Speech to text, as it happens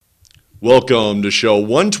Welcome to show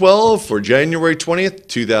 112 for January 20th,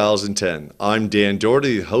 2010. I'm Dan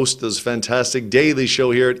Doherty, the host of this fantastic daily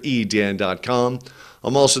show here at edan.com.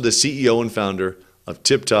 I'm also the CEO and founder of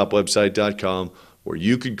tiptopwebsite.com, where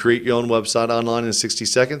you can create your own website online in 60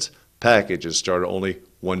 seconds. Packages start at only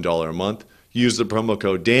 $1 a month. Use the promo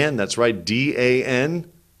code DAN, that's right,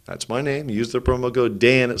 D-A-N. That's my name. Use the promo code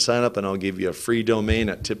DAN at sign up, and I'll give you a free domain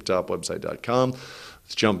at tiptopwebsite.com.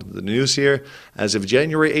 Let's jump into the news here. As of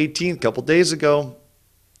January 18th, a couple days ago,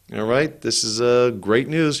 all right, this is great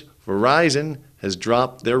news. Verizon has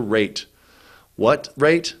dropped their rate. What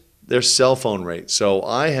rate? Their cell phone rate. So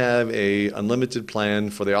I have a unlimited plan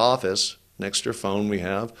for the office, an extra phone we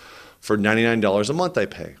have, for $99 a month I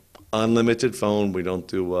pay. Unlimited phone. We don't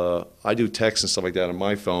do, I do text and stuff like that on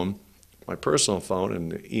my phone, my personal phone,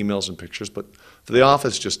 and emails and pictures. But for the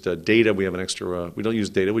office, just data. We have an extra, we don't use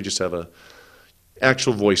data. We just have a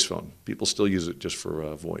actual voice phone. People still use it just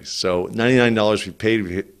for voice. So $99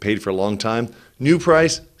 we paid for a long time. New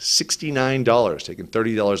price, $69, taking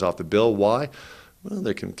 $30 off the bill. Why? Well,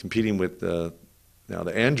 they're competing with now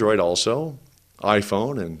the Android also,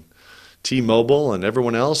 iPhone and T-Mobile and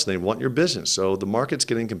everyone else. They want your business. So the market's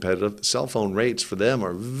getting competitive. The cell phone rates for them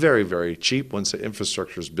are very, very cheap once the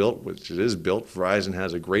infrastructure is built, which it is built. Verizon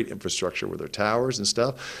has a great infrastructure with their towers and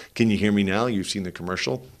stuff. Can you hear me now? You've seen the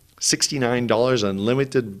commercial. $69,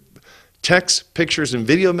 unlimited text, pictures, and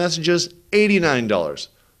video messages, $89.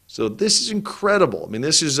 So this is incredible. I mean,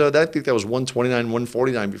 this is, I think that was $129,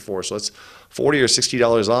 $149 before, so that's $40 or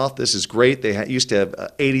 $60 off. This is great. They used to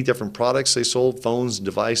have 80 different products they sold, phones,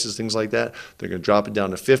 devices, things like that. They're going to drop it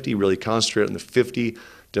down to 50, really concentrate on the 50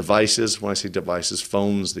 devices. When I say devices,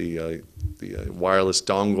 phones, the wireless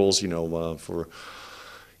dongles, for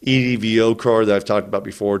EDVO card that I've talked about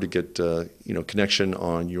before to get connection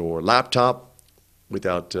on your laptop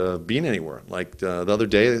without being anywhere. Like the other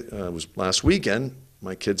day, it was last weekend,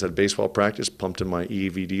 my kids had baseball practice, pumped in my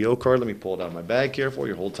EVDO card. Let me pull it out of my bag here for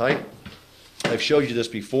you. Hold tight. I've showed you this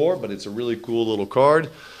before, but it's a really cool little card.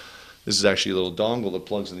 This is actually a little dongle that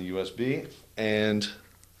plugs in the USB, and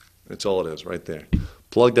that's all it is right there.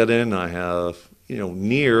 Plug that in. I have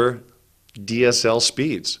near DSL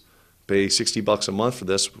speeds. Pay $60 a month for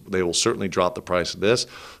this. They will certainly drop the price of this.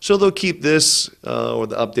 So they'll keep this or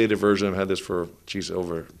the updated version. I've had this for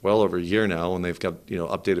well over a year now, and they've got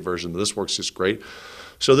updated version. This works just great.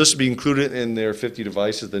 So this will be included in their 50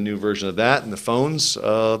 devices, the new version of that, and the phones.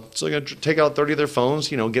 So they're going to take out 30 of their phones.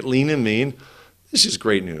 Get lean and mean. This is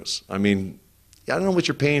great news. I mean, I don't know what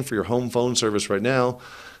you're paying for your home phone service right now.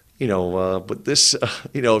 But this,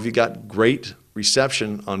 if you got great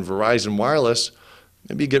reception on Verizon Wireless,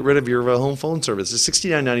 maybe get rid of your home phone service. The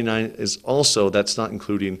 $69.99 is also, that's not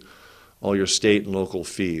including all your state and local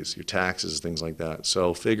fees, your taxes, things like that.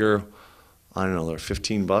 So figure, I don't know, they're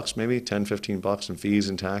 $15 maybe, $10, $15 in fees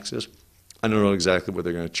and taxes. I don't know exactly what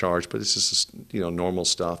they're going to charge, but it's just normal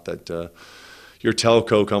stuff that your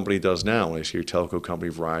telco company does now. When I say your telco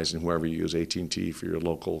company, Verizon, whoever you use, AT&T for your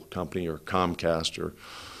local company, or Comcast, or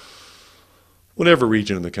whatever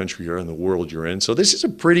region in the country you're in, the world you're in. So this is a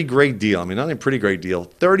pretty great deal. I mean, not a pretty great deal.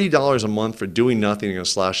 $30 a month for doing nothing, you're going to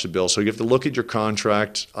slash the bill. So you have to look at your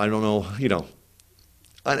contract. I don't know,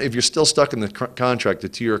 if you're still stuck in the contract, the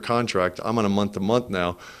 2-year contract, I'm on a month-to-month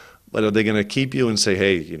now, but are they going to keep you and say,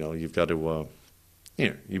 hey, you've got to,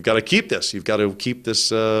 you've got to keep this. You've got to keep this,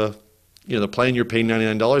 the plan you're paying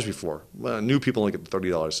 $99 before. Well, new people only get the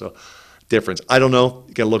 $30. So difference. I don't know.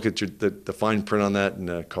 You got to look at the fine print on that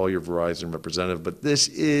and call your Verizon representative. But this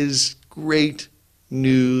is great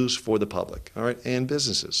news for the public, all right, and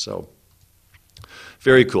businesses. So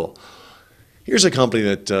very cool. Here's a company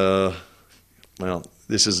that,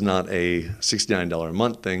 this is not a $69 a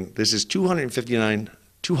month thing. This is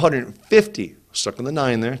 $250, stuck on the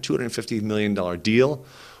 9 there, $250 million deal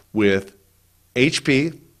with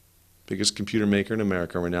HP, biggest computer maker in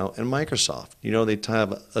America right now, and Microsoft. They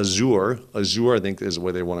have Azure. Azure, I think, is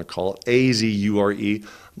what they want to call it. A-Z-U-R-E.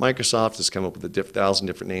 Microsoft has come up with 1,000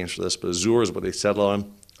 different names for this, but Azure is what they settle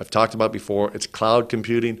on. I've talked about before. It's cloud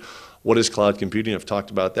computing. What is cloud computing? I've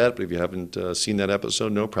talked about that, but if you haven't seen that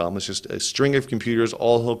episode, no problem. It's just a string of computers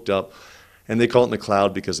all hooked up, and they call it in the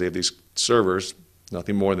cloud because they have these servers,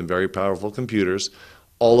 nothing more than very powerful computers,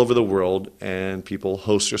 all over the world, and people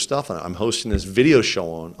host their stuff on it. I'm hosting this video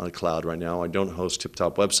show on cloud right now. I don't host Tip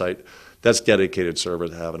Top Website. That's dedicated server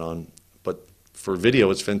to have it on. But for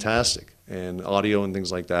video, it's fantastic, and audio and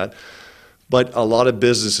things like that. But a lot of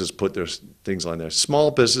businesses put their things on there.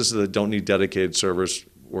 Small businesses that don't need dedicated servers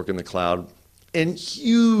work in the cloud, and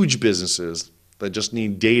huge businesses that just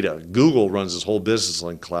need data. Google runs this whole business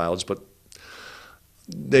on clouds, but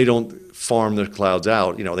they don't farm their clouds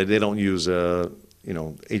out. They don't use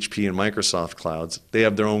HP and Microsoft clouds. They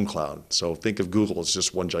have their own cloud. So think of Google as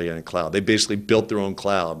just one gigantic cloud. They basically built their own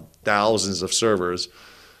cloud, thousands of servers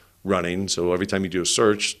running. So every time you do a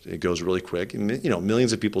search, it goes really quick. And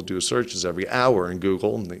millions of people do searches every hour in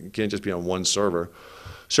Google. And you can't just be on one server.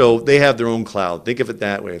 So they have their own cloud. Think of it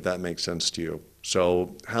that way, if that makes sense to you.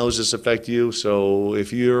 So how does this affect you? So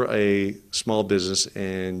if you're a small business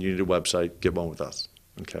and you need a website, get one with us,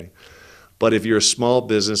 okay? But if you're a small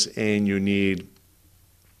business and you need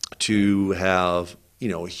to have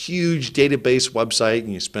a huge database website,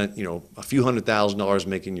 and you spent a few $100,000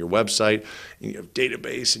 making your website, and you have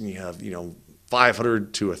database, and you have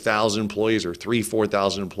 500 to 1,000 employees, or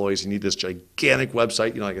 3,000-4,000 employees, you need this gigantic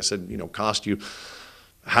website, like I said, cost you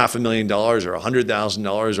 $500,000 or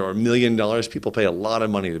 $100,000 or $1 million. People pay a lot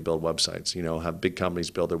of money to build websites, have big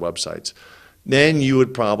companies build their websites. Then you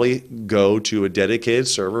would probably go to a dedicated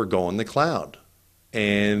server, go on the cloud,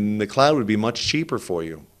 and the cloud would be much cheaper for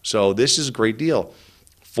you. So this is a great deal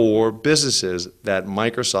for businesses that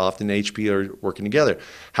Microsoft and HP are working together.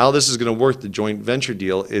 How this is going to work, the joint venture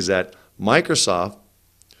deal, is that Microsoft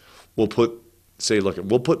will look,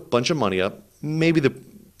 we'll put a bunch of money up. Maybe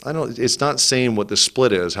it's not saying what the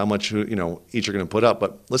split is, how much each are going to put up,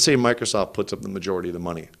 but let's say Microsoft puts up the majority of the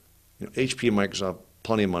money. HP and Microsoft,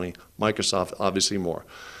 plenty of money. Microsoft, obviously more.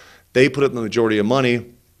 They put up the majority of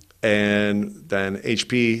money, and then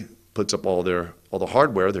HP puts up all the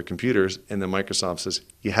hardware, their computers, and then Microsoft says,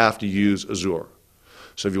 you have to use Azure.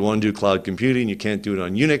 So if you want to do cloud computing, you can't do it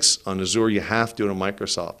on Unix. On Azure, you have to do it on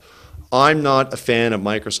Microsoft. I'm not a fan of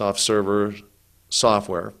Microsoft server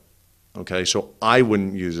software, okay? So I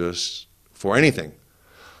wouldn't use this for anything.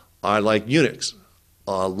 I like Unix.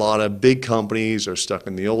 A lot of big companies are stuck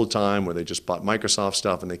in the old time where they just bought Microsoft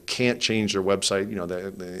stuff and they can't change their website.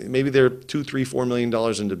 Maybe they're $2, $3, $4 million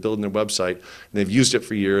into building their website, and they've used it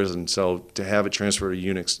for years, and so to have it transfer to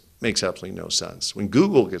Unix makes absolutely no sense. When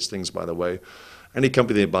Google gets things, by the way, any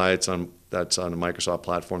company they buy that's on a Microsoft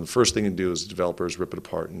platform, the first thing to do is the developers rip it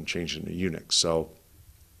apart and change it into Unix. So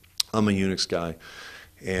I'm a Unix guy,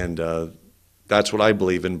 and that's what I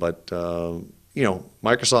believe in, but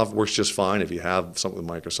Microsoft works just fine. If you have something with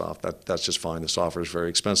Microsoft, that's just fine. The software is very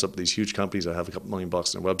expensive. These huge companies that have a couple $1 million on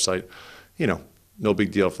their website, no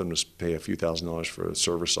big deal for them to pay a few $1,000s for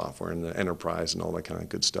server software and the enterprise and all that kind of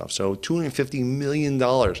good stuff. So $250 million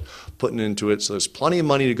putting into it. So there's plenty of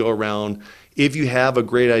money to go around. If you have a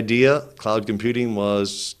great idea, cloud computing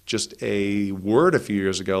was just a word a few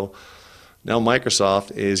years ago. Now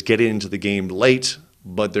Microsoft is getting into the game late,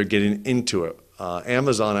 but they're getting into it.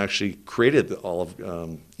 Amazon actually created all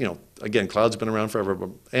of, again, cloud's been around forever, but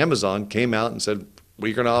Amazon came out and said,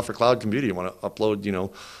 we're going to offer cloud computing. You want to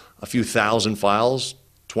upload, a few thousand files,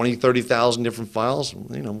 20, 30,000 different files,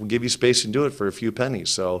 we'll give you space and do it for a few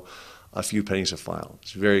pennies. So a few pennies a file.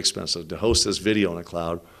 It's very expensive. To host this video in a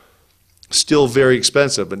cloud, still very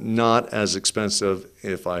expensive, but not as expensive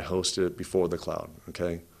if I hosted it before the cloud,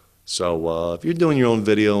 okay? So if you're doing your own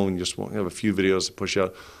video and you just want to have a few videos to push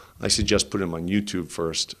out, I suggest putting them on YouTube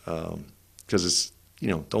first, because it's,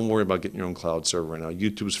 don't worry about getting your own cloud server right now.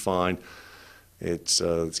 YouTube's fine. It's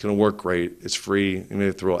going to work great. It's free. You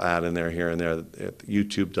may throw an ad in there here and there that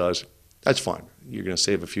YouTube does. That's fine. You're going to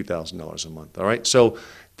save a few $1,000s a month. All right. So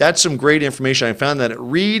that's some great information. I found that at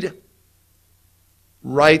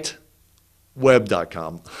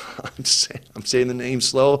readwriteweb.com. I'm saying the name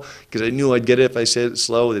slow because I knew I'd get it if I said it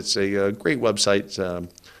slow. It's a great website,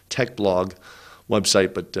 tech blog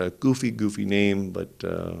website, but goofy name. But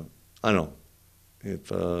I don't know.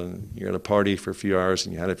 If you're at a party for a few hours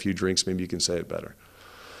and you had a few drinks, maybe you can say it better.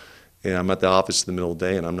 And I'm at the office in the middle of the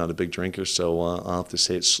day, and I'm not a big drinker, so I'll have to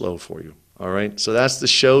say it slow for you. All right, so that's the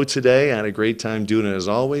show today. I had a great time doing it as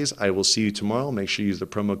always. I will see you tomorrow. Make sure you use the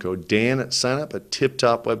promo code Dan at signup at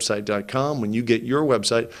tiptopwebsite.com when you get your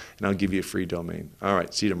website, and I'll give you a free domain. All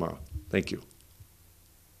right, see you tomorrow. Thank you.